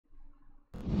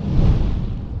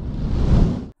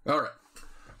All right.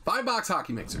 5-box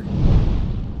hockey mixer.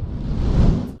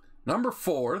 Number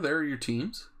 4, there are your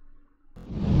teams.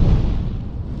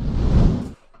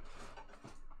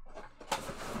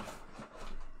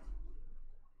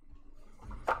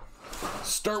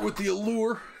 Start with the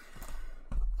Allure.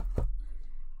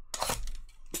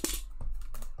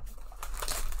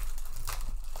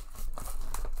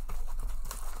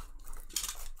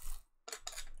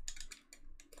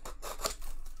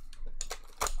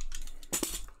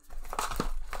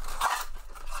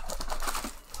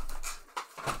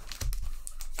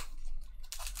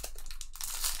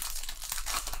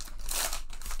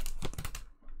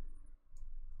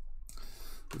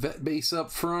 Vet base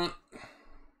up front.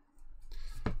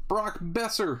 Brock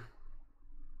Boeser.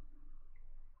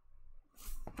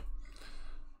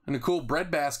 And a cool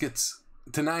bread baskets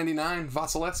to 99.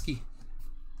 Vasilevsky.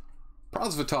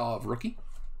 Prosvetov, rookie.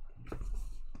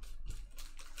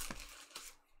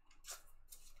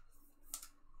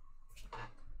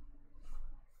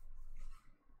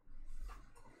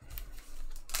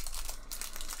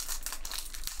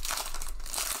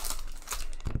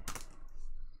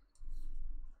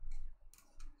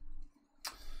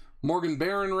 Morgan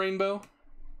Barron rainbow.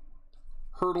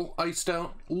 Hurdle iced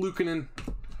out. Luukkonen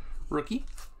rookie.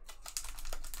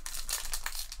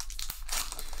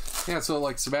 Yeah, so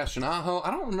like Sebastian Aho.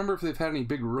 I don't remember if they've had any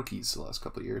big rookies the last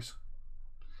couple of years.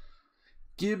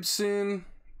 Gibson.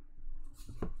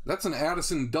 That's an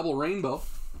Addison double rainbow.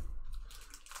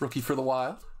 Rookie for the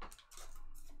Wild.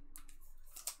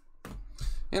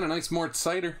 And a nice Mort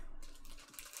Seider.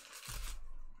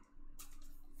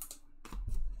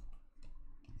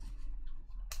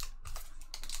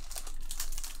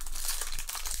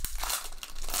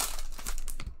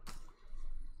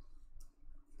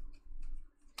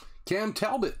 Cam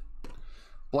Talbot,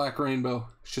 black rainbow.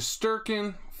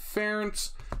 Shesterkin, Ferentz,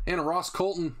 and a Ross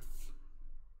Colton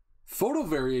photo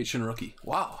variation rookie.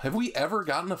 Wow, have we ever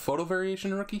gotten a photo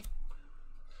variation rookie?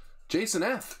 Jason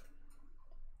F.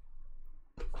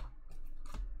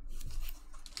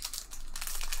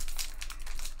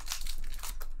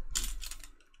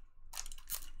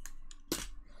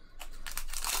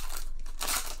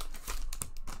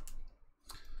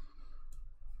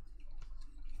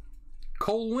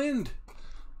 Cole Lind,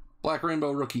 black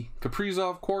rainbow rookie.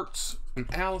 Kaprizov, Quartz,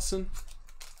 and Allison.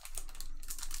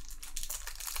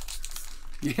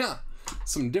 Yeah,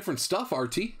 some different stuff,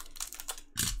 RT.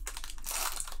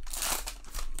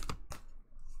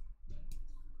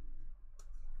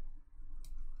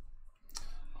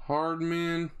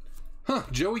 Hardman. Huh,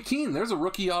 Joey Keane. There's a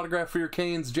rookie autograph for your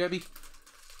Canes, Jebby.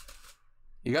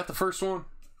 You got the first one.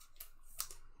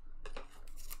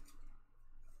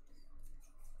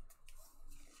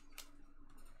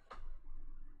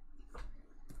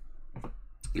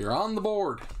 You're on the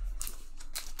board.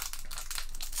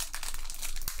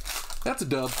 That's a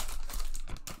dub.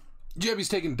 Jebby's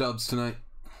taking dubs tonight.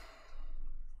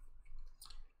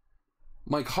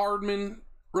 Mike Hardman,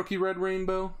 rookie red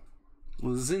rainbow.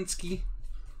 Lazinski.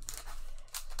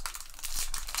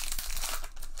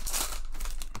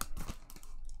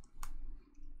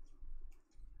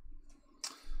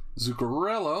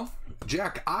 Zuccarello.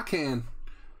 Jack Akan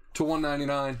to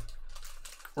 199.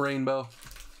 Rainbow.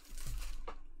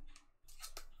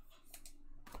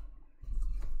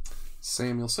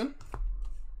 Samuelson.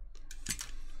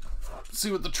 Let's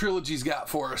see what the trilogy's got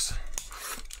for us.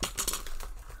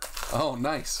 Oh,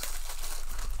 nice.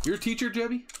 You're a teacher,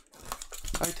 Jebby?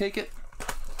 I take it?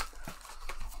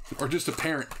 Or just a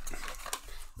parent?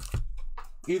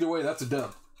 Either way, that's a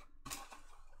dub.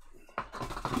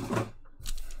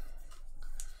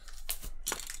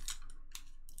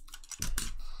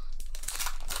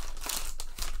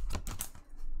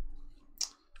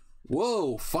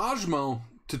 Whoa, Fajmo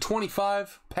to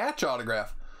 25 patch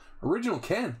autograph. Original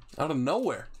Ken out of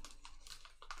nowhere.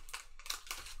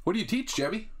 What do you teach,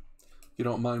 Jebby? You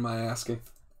don't mind my asking.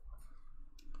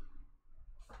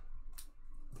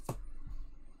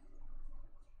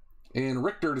 And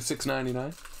Richter to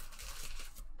 699.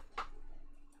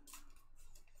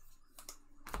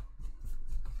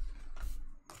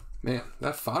 Man,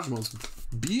 that Fajmo's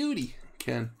beauty,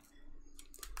 Ken.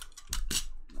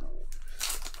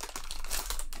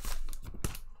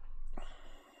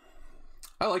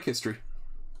 I like history.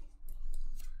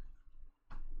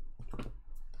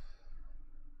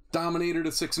 Dominator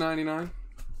to 699.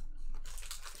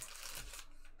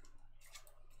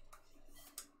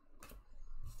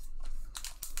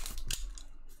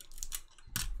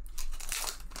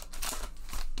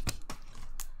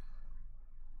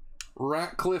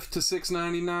 Ratcliffe to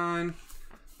 699.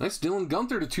 Nice Dylan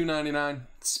Gunther to 299.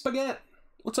 Spaghetti.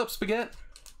 What's up, Spaghetti?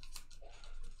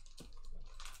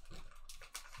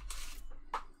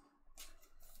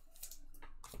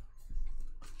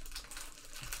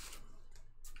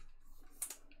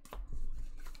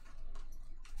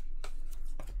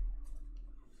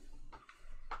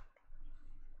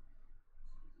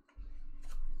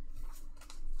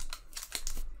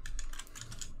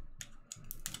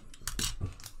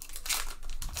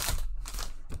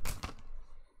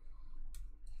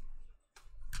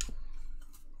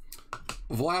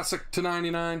 Vlasic to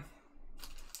 99.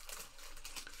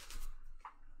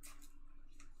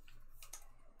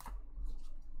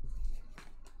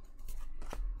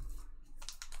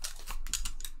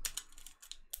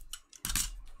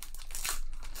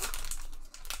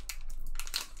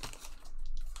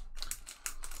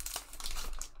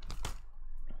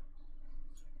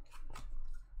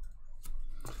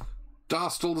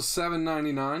 Dostal to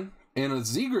 799 and a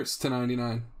Zegras to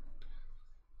 99.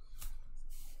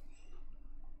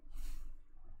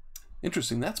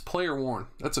 Interesting. That's player worn.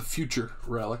 That's a future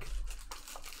relic.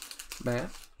 Man.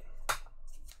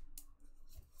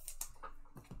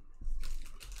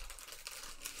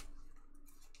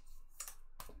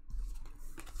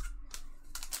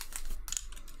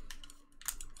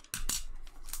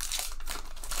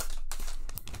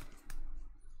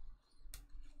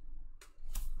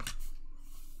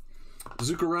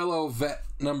 Zuccarello vet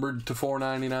numbered to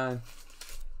 499.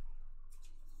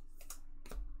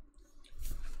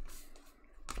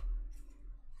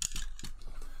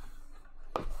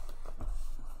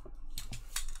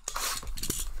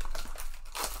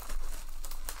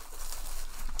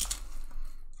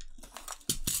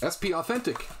 SP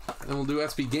Authentic. And we'll do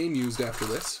SP Game Used after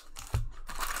this.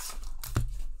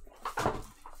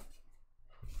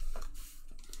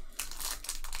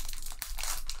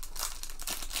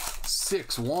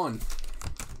 Six one.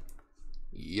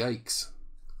 Yikes.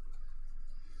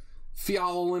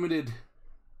 Fiala Limited.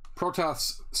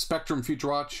 Protoss Spectrum Future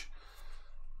Watch.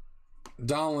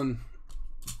 Dahlin.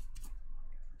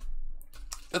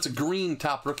 That's a green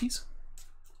top rookies.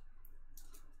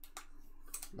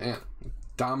 Man,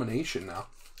 domination now.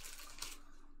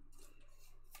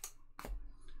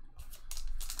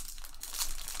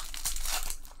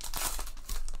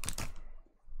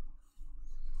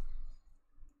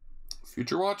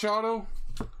 Future Watch auto.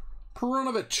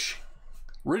 Perunovic.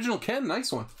 Original Ken,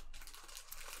 nice one.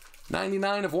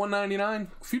 99 of 199.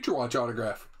 Future Watch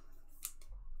autograph.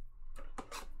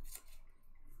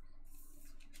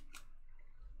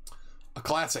 A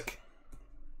classic.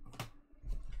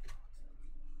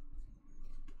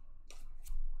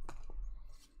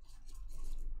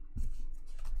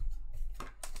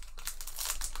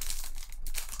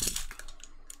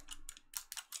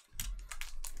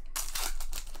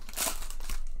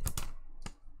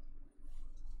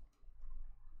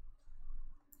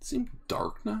 Seem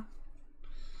dark now.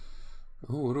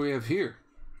 Oh, what do we have here?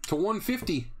 To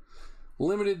 150.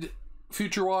 Limited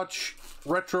Future Watch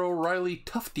Retro Riley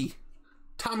Tufty.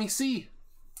 Tommy C.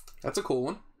 That's a cool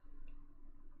one.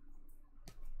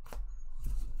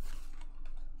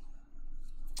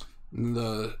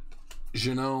 The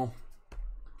Genoa,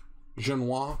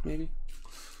 maybe.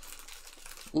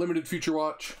 Limited Future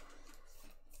Watch.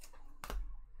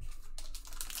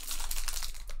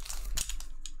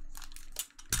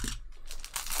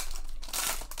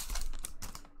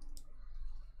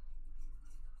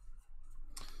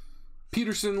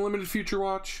 Peterson Limited Future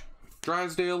Watch.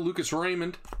 Drysdale, Lucas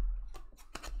Raymond.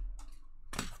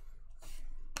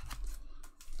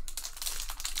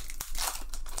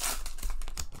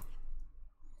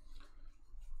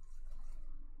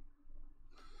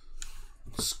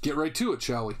 Let's get right to it,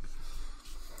 shall we?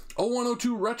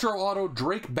 0102 Retro Auto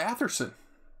Drake Batherson.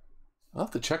 I'll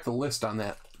have to check the list on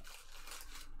that.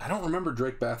 I don't remember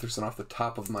Drake Batherson off the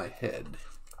top of my head.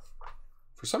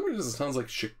 For some reason, it sounds like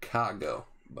Chicago,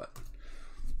 but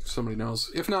if somebody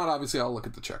knows. If not, obviously, I'll look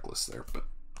at the checklist there, but.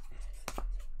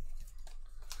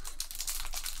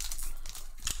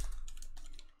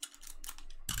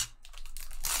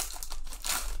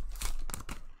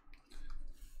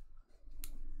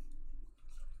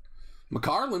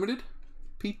 Makar Limited.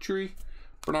 Petrie.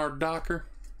 Bernard Docker.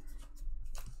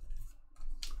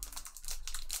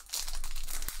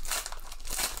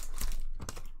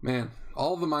 Man,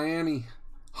 all the Miami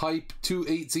hype 2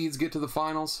 8 seeds get to the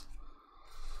finals,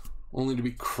 only to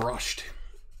be crushed.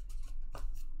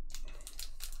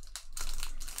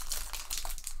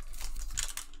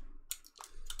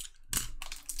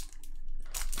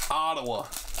 Ottawa.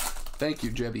 Thank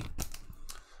you, Jebby.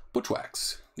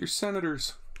 Butchwax. Your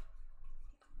Senators.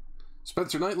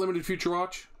 Spencer Knight, Limited Future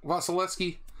Watch.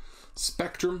 Vasilevsky.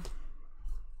 Spectrum.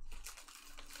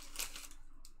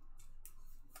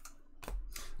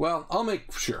 Well, I'll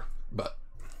make sure, but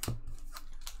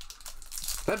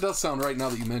that does sound right now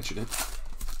that you mention it.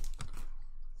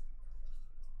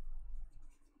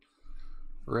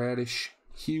 Radish,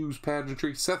 Hughes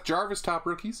Pageantry, Seth Jarvis Top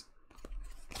Rookies.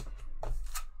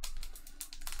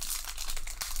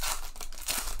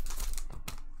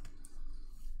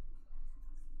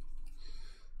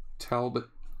 Talbot,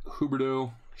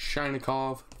 Huberdeau,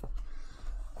 Shinikov,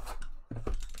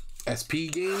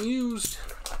 SP game used.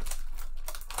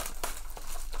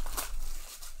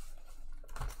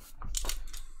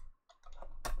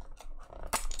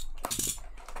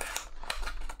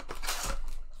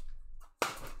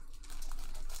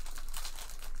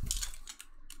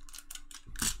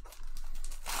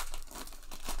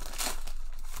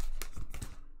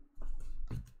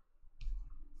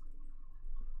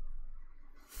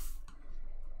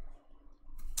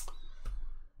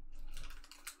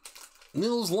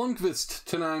 Nils Lundqvist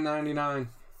to $9.99.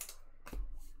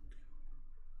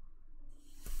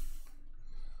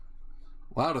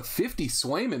 Wow, to 50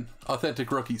 Swayman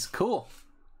authentic rookies. Cool.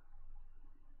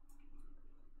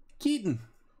 Keaton.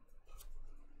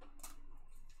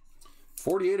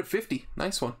 48 of 50.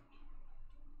 Nice one.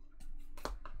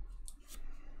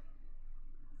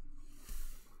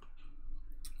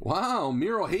 Wow,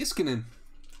 Miro Heiskanen.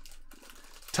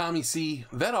 Tommy C.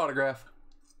 Vet autograph.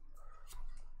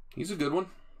 He's a good one.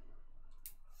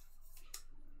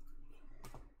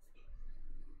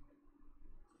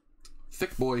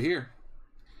 Thick boy here.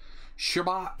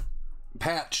 Shabbat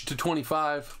patch to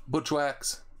 25.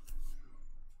 Butchwax.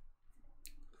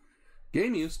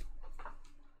 Game used.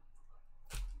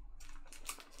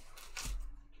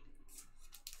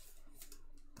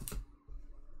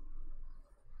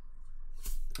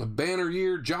 A banner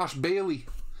year. Josh Bailey.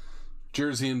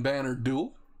 Jersey and banner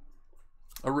duel.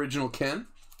 Original Ken.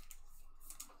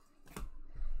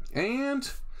 And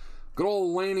good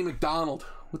old Lanny McDonald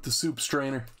with the soup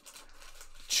strainer.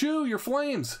 Chew your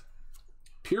flames.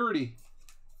 Purity.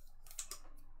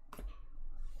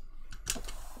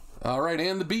 All right,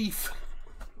 and the beef.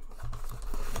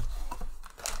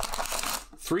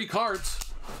 3 cards.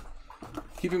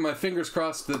 Keeping my fingers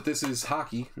crossed that this is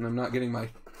hockey and I'm not getting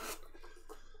my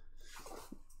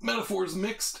metaphors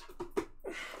mixed.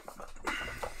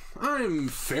 I'm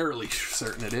fairly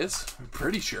certain it is. I'm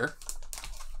pretty sure.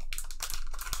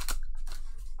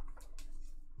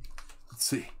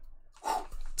 See.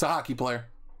 It's a hockey player.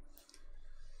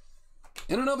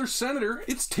 And another Senator,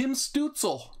 it's Tim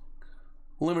Stützle.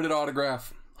 Limited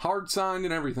autograph. Hard signed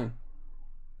and everything.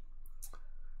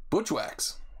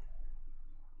 Butchwax.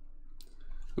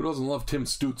 Who doesn't love Tim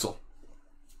Stützle?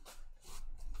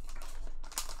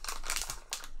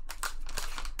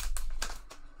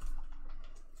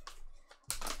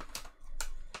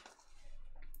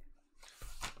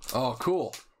 Oh,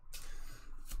 cool.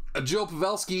 A Joe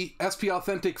Pavelski SP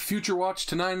Authentic Future Watch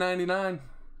to $9.99.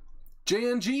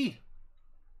 JNG.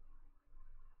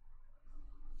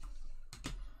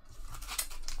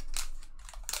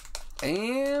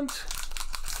 And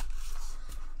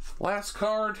last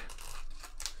card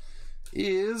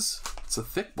is, it's a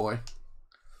thick boy.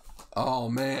 Oh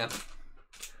man.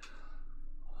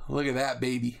 Look at that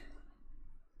baby.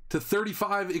 To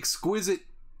 35 exquisite.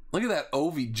 Look at that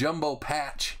Ovi jumbo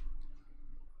patch.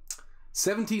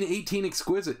 17-18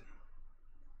 exquisite.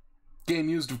 Game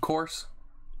used, of course.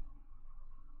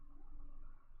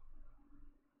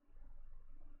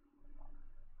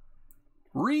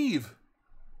 Reeve.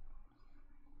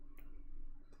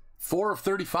 4 of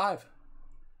 35.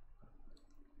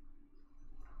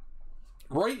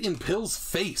 Right in Pill's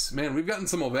face. Man, we've gotten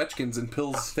some Ovechkins in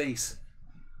Pill's face.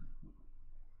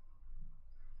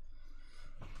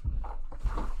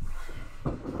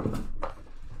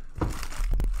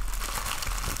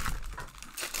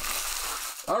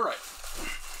 All right.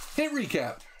 Hit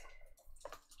recap.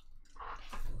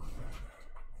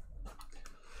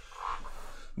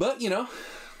 But, you know,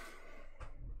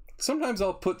 sometimes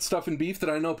I'll put stuff in beef that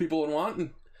I know people would want.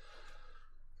 And,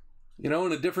 you know,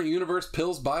 in a different universe,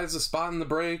 Pills buys a spot in the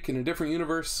break. In a different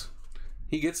universe,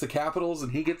 he gets the Capitals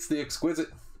and he gets the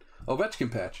exquisite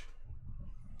Ovechkin patch.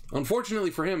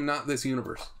 Unfortunately for him, not this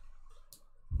universe.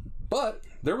 But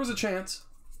there was a chance.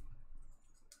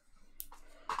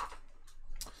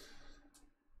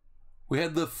 We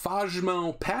had the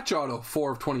Fajmo patch auto,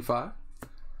 4 of 25.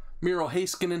 Miro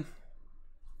Heiskanen.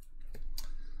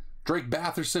 Drake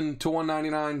Batherson to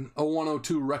 199,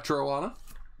 0102 retro auto.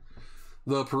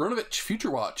 The Perunovich Future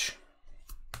Watch.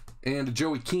 And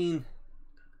Joey Keane.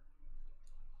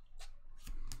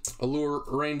 Allure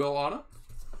Rainbow auto.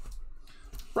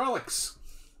 Relics.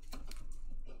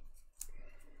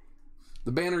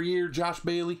 The banner year, Josh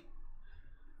Bailey.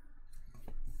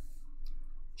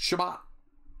 Shabbat.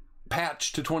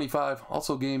 Patch to 25,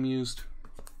 also game used.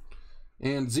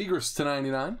 And Zegras to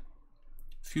 99,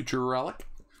 future relic.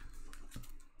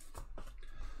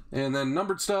 And then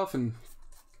numbered stuff and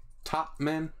top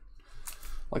men,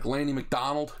 like Lanny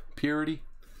McDonald, Purity.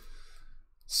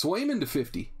 Swayman to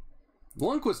 50.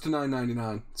 Lundqvist to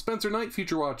 $9.99. Spencer Knight,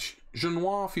 future watch.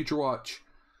 Genois, future watch.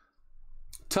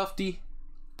 Tufty,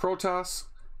 Protas,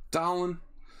 Dahlin,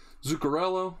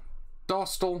 Zuccarello,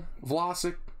 Dostal,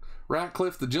 Vlasic,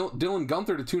 Ratcliffe, the Dylan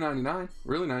Gunther to 299.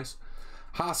 Really nice.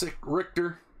 Hasek,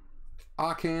 Richter,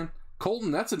 Akan, Colton.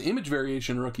 That's an image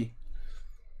variation rookie.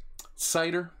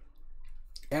 Cider,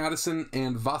 Addison,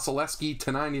 and Vasilevsky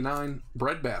to 99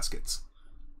 bread baskets.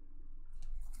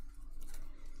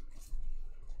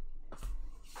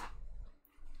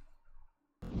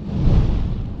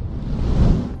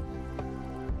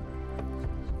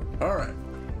 All right.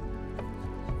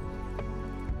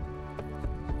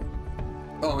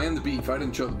 Oh, and the beef. I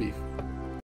didn't show the beef.